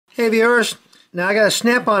Hey viewers, now I got a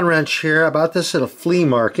Snap-on wrench here. I bought this at a flea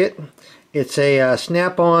market. It's a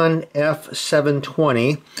Snap-On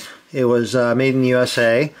F720. It was made in the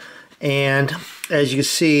USA, and as you can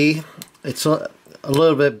see, it's a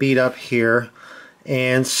little bit beat up here,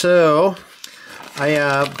 and so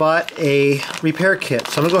I bought a repair kit.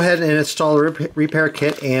 So I'm going to go ahead and install the repair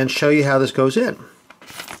kit and show you how this goes in.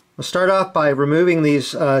 I'll start off by removing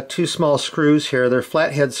these two small screws here. They're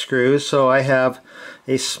flathead screws, so I have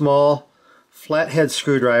a small flathead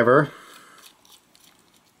screwdriver.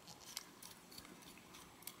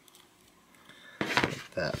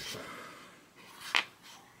 Like that.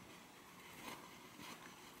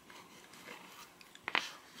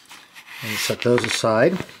 And set those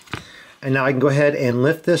aside. And now I can go ahead and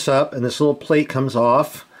lift this up, and this little plate comes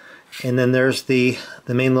off, and then there's the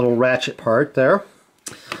main little ratchet part there.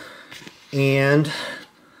 And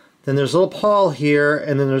then there's a little pawl here,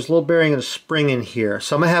 and then there's a little bearing and a spring in here.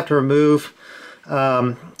 So I'm going to have to remove,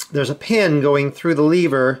 there's a pin going through the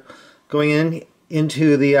lever, going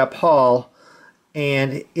into the pawl,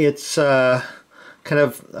 and it's kind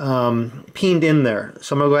of peened in there.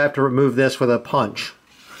 So I'm going to have to remove this with a punch.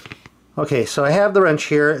 Okay, so I have the wrench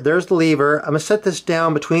here. There's the lever. I'm going to set this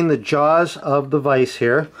down between the jaws of the vise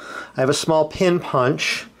here. I have a small pin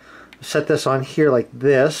punch. Set this on here like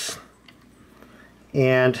this.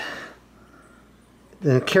 And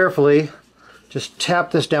then carefully just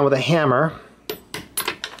tap this down with a hammer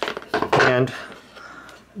and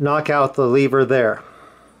knock out the lever there.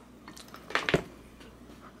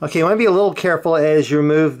 Okay, you want to be a little careful as you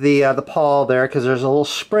remove the pawl there, because there's a little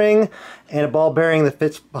spring and a ball bearing that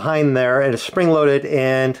fits behind there, and it's spring loaded,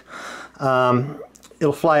 and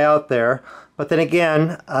it'll fly out there. But then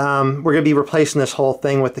again, we're going to be replacing this whole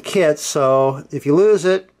thing with the kit, so if you lose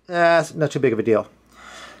it, it's not too big of a deal.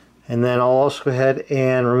 And then I'll also go ahead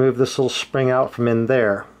and remove this little spring out from in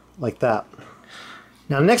there, like that.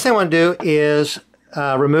 Now the next thing I want to do is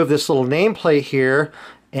remove this little nameplate here,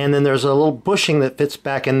 and then there's a little bushing that fits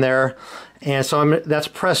back in there, and so that's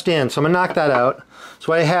pressed in. So I'm going to knock that out.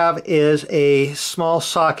 So what I have is a small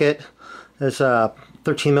socket. It's a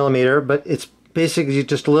 13 millimeter, but it's basically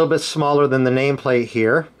just a little bit smaller than the nameplate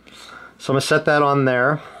here. So I'm going to set that on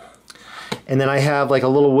there. And then I have like a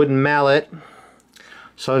little wooden mallet.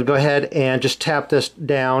 So I'll go ahead and just tap this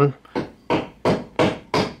down.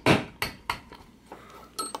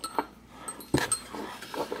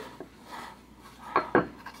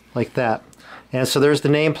 Like that. And so there's the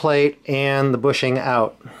nameplate and the bushing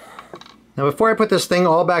out. Now before I put this thing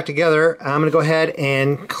all back together, I'm going to go ahead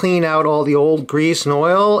and clean out all the old grease and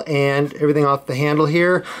oil and everything off the handle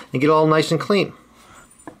here and get it all nice and clean.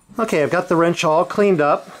 Okay, I've got the wrench all cleaned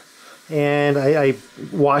up, and I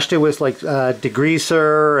washed it with like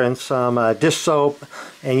degreaser and some dish soap,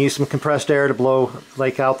 and used some compressed air to blow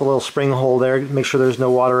like out the little spring hole there, make sure there's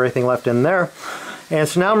no water or anything left in there. And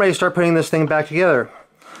so now I'm ready to start putting this thing back together.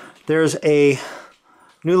 There's a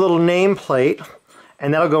new little nameplate,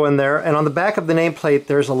 and that'll go in there, and on the back of the nameplate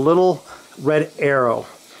there's a little red arrow.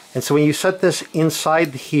 And so when you set this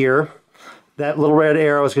inside here, that little red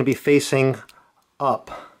arrow is going to be facing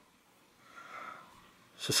up.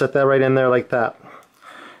 So set that right in there like that.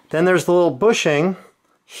 Then there's the little bushing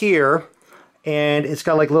here, and it's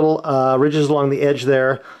got like little ridges along the edge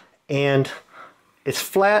there, and it's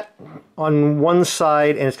flat on one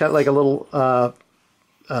side, and it's got like a little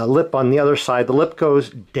lip on the other side. The lip goes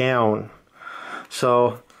down.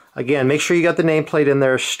 So again, make sure you got the nameplate in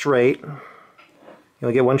there straight.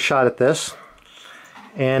 You'll get one shot at this.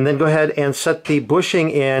 And then go ahead and set the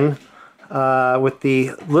bushing in with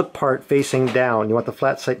the lip part facing down. You want the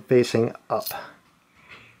flat side facing up.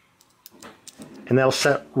 And that'll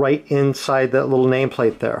set right inside that little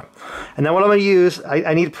nameplate there. And now what I'm going to use,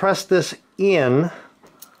 I need to press this in.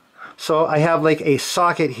 So I have like a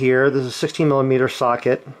socket here. This is a 16 millimeter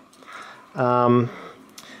socket. And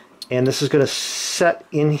this is going to set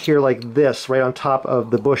in here like this, right on top of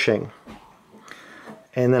the bushing.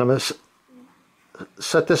 And then I'm going to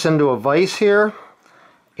set this into a vise here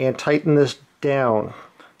and tighten this down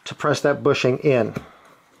to press that bushing in.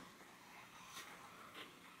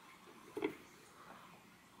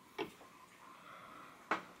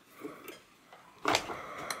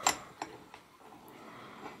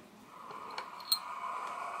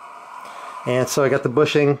 And so I got the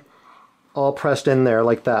bushing all pressed in there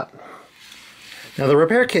like that. Now the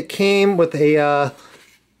repair kit came with a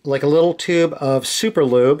like a little tube of Super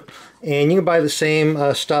Lube, and you can buy the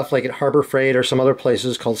same stuff like at Harbor Freight or some other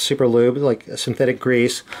places called Super Lube, like a synthetic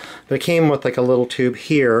grease, but it came with like a little tube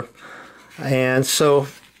here. And so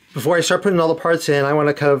Before I start putting all the parts in, I want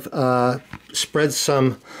to kind of spread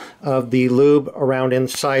some of the lube around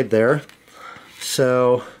inside there.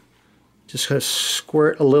 So just going to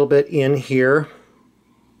squirt a little bit in here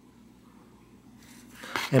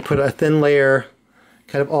and put a thin layer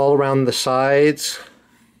kind of all around the sides.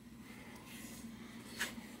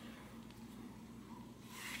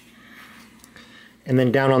 And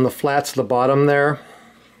then down on the flats of the bottom there.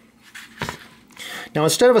 Now,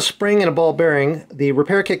 instead of a spring and a ball bearing, the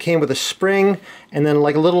repair kit came with a spring and then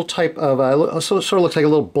like a little type of, sort of looks like a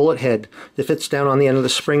little bullet head that fits down on the end of the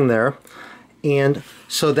spring there. And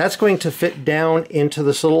so that's going to fit down into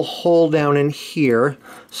this little hole down in here.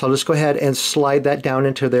 So I'll just go ahead and slide that down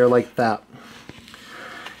into there like that.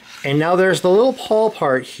 And now there's the little pawl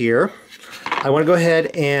part here. I want to go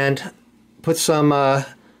ahead and put some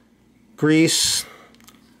grease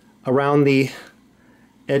around the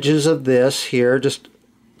edges of this here, just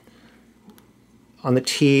on the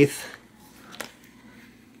teeth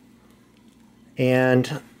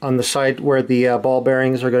and on the side where the ball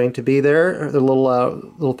bearings are going to be there, the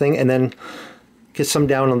little thing, and then get some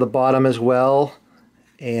down on the bottom as well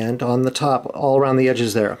and on the top, all around the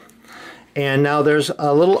edges there. And now there's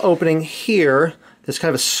a little opening here, that's kind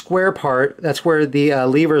of a square part, that's where the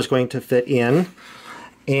lever is going to fit in.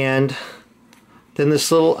 And then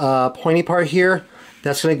this little pointy part here,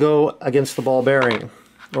 that's going to go against the ball bearing,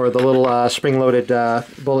 or the little spring-loaded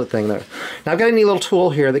bullet thing there. Now I've got a neat little tool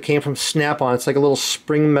here that came from Snap-On. It's like a little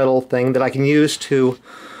spring metal thing that I can use to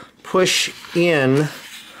push in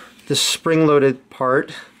the spring-loaded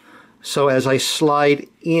part. So as I slide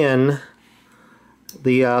in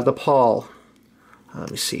the pawl, let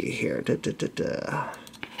me see here.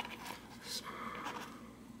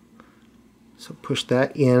 So push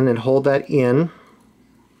that in and hold that in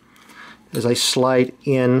as I slide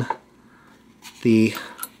in the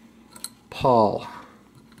pawl.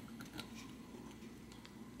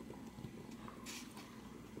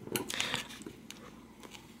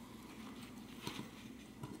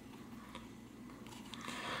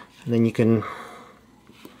 And then you can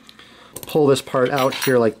pull this part out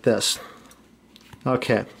here like this.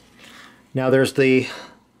 Okay, now there's the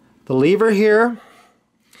lever here,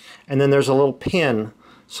 and then there's a little pin.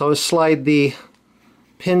 So I'll slide the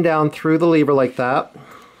pin down through the lever like that.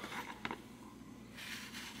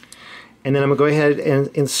 And then I'm going to go ahead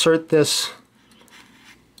and insert this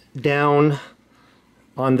down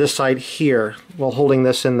on this side here while holding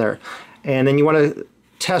this in there. And then you want to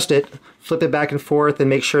test it, flip it back and forth, and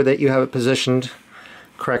make sure that you have it positioned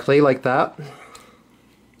correctly like that.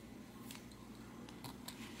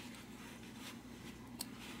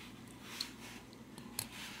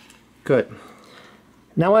 Good.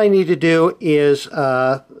 Now what I need to do is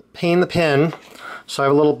paint the pin. So I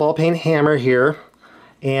have a little ball peen hammer here,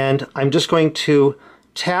 and I'm just going to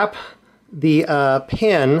tap the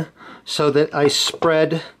pin so that I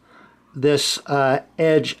spread this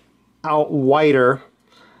edge out wider.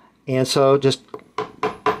 And so just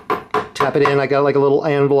tap it in. I got like a little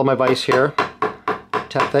anvil on my vise here.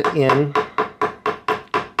 Tap that in.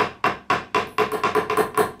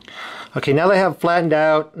 Okay, now that I have flattened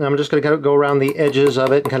out, I'm just going to go around the edges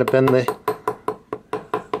of it and kind of bend the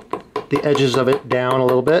edges of it down a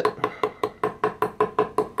little bit.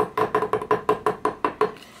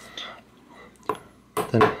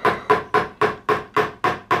 Then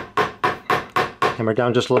hammer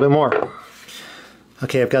down just a little bit more.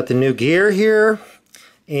 Okay, I've got the new gear here,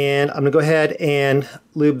 and I'm going to go ahead and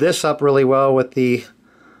lube this up really well with the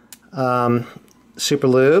Super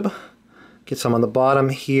Lube. Get some on the bottom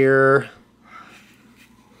here.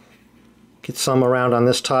 Get some around on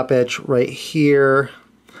this top edge right here.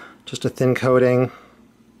 Just a thin coating.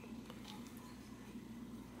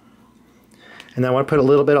 And then I want to put a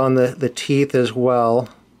little bit on the teeth as well.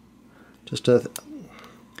 Just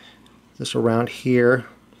around here.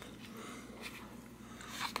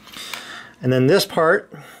 And then this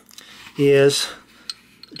part is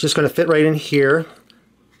just going to fit right in here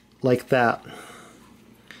like that.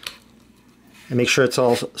 And make sure it's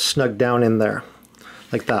all snug down in there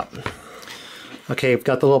like that. Okay, I've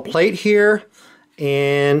got the little plate here,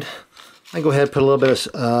 and I can go ahead and put a little bit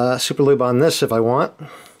of Super Lube on this if I want.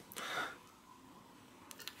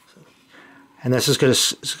 And this is going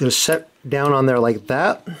to set down on there like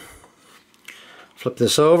that. Flip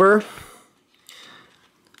this over.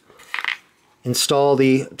 Install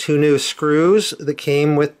the two new screws that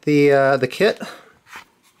came with the kit.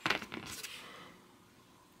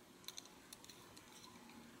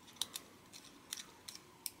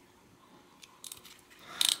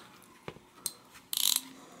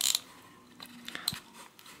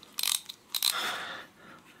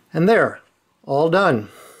 And there, all done.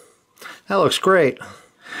 That looks great.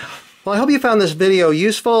 Well, I hope you found this video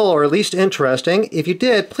useful or at least interesting. If you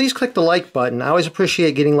did, please click the like button. I always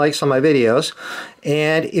appreciate getting likes on my videos.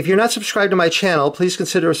 And if you're not subscribed to my channel, please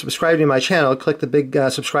consider subscribing to my channel. Click the big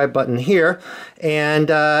subscribe button here, and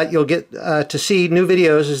you'll get to see new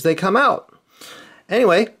videos as they come out.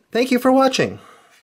 Anyway, thank you for watching.